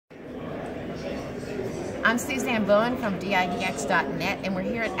I'm Suzanne Bowen from DIDX.net, and we're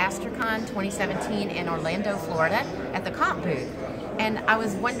here at Astricon 2017 in Orlando, Florida at the Khomp booth. And I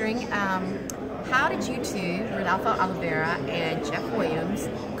was wondering, how did you two, Rodolfo Oliveira and Jeff Williams,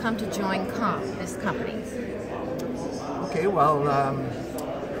 come to join Khomp, this company? Okay, well,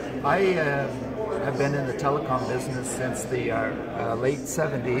 I have been in the telecom business since the late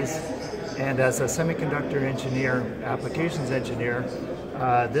 70s, and as a semiconductor engineer, applications engineer,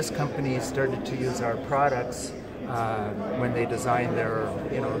 this company started to use our products when they designed their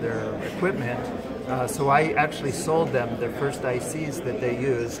equipment. So I actually sold them their first ICs that they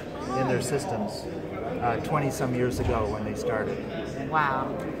used in their systems 20-some years ago when they started. Wow.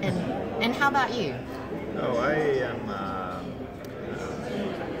 And how about you? Oh, I am a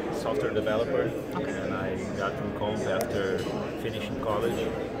software developer, and I got from Khomp after finishing college.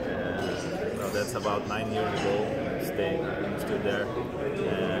 Well, that's about 9 years ago. I'm still there,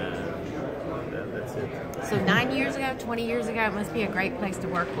 and that's it. So 9 years ago, 20 years ago, it must be a great place to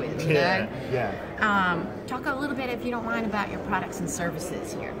work with, you know? Yeah. Talk a little bit, if you don't mind, about your products and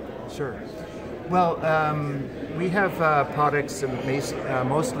services here. Sure. Well, we have products,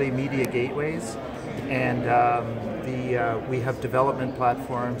 mostly media gateways, and we have development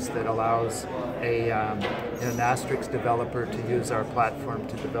platforms that allows an Astricon developer to use our platform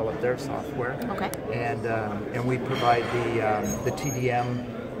to develop their software. Okay. And we provide the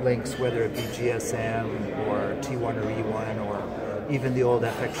TDM links, whether it be GSM or T1 or E1 or even the old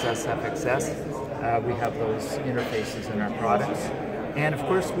FXS. We have those interfaces in our products. And of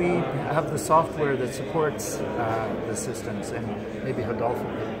course, we have the software that supports the systems, and maybe Rodolfo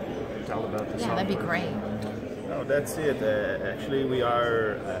can tell about the software. Yeah, that'd be great. No, that's it. Actually, we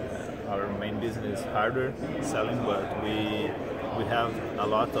are our main business is hardware selling, but we have a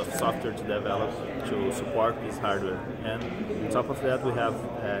lot of software to develop to support this hardware. And on top of that, we have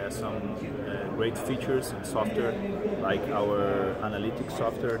some great features in software, like our analytics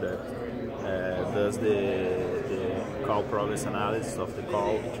software that does the call progress analysis of the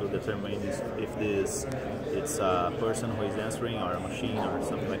call to determine if it's a person who is answering or a machine or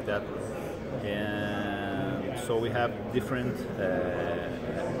something like that. And so we have different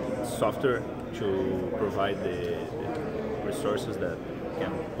software to provide the resources that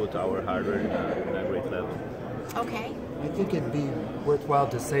can put our hardware in a great level. Okay. I think it'd be worthwhile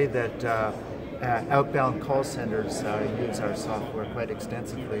to say that outbound call centers use our software quite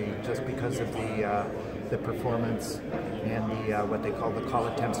extensively, just because of the performance and what they call the call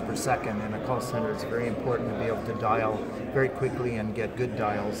attempts per second. In a call center, it's very important to be able to dial very quickly and get good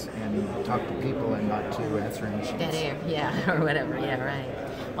dials and talk to people and not to answering machines. Dead air, yeah, or whatever, yeah, right.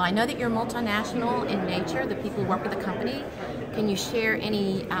 Well, I know that you're multinational in nature, the people who work with the company. Can you share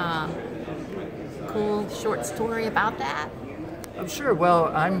any cool short story about that? Sure.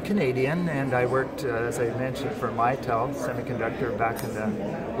 Well, I'm Canadian, and I worked, as I mentioned, for Mitel Semiconductor back in the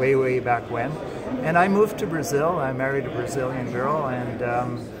way back when. And I moved to Brazil. I married a Brazilian girl,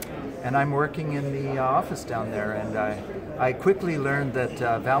 and I'm working in the office down there. And I quickly learned that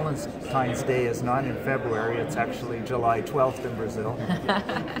Valentine's Day is not in February; it's actually July 12th in Brazil.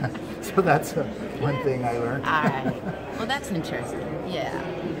 So that's one thing I learned. All right. Well, that's interesting.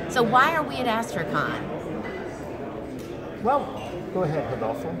 Yeah. So why are we at Astricon? Well, go ahead,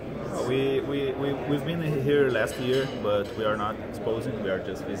 Rodolfo. We've been here last year, but we are not exposing, we are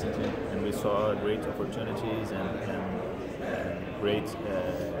just visiting, and we saw great opportunities and great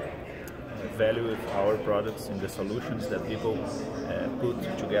value with our products and the solutions that people put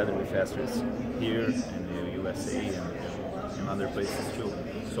together with Astricon here in the USA and in other places too.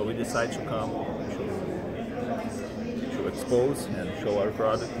 So we decided to come to expose and show our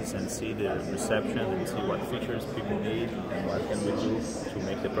products and see the reception and see what features people need and what can we do to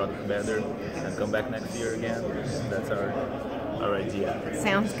make the product better, and come back next year again. That's our idea.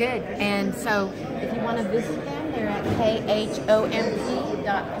 Sounds good. And so if you want to visit them, they're at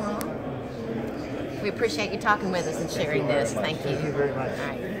khomp.com. We appreciate you talking with us and sharing this. Thank you. Thank you very much. All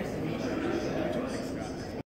right.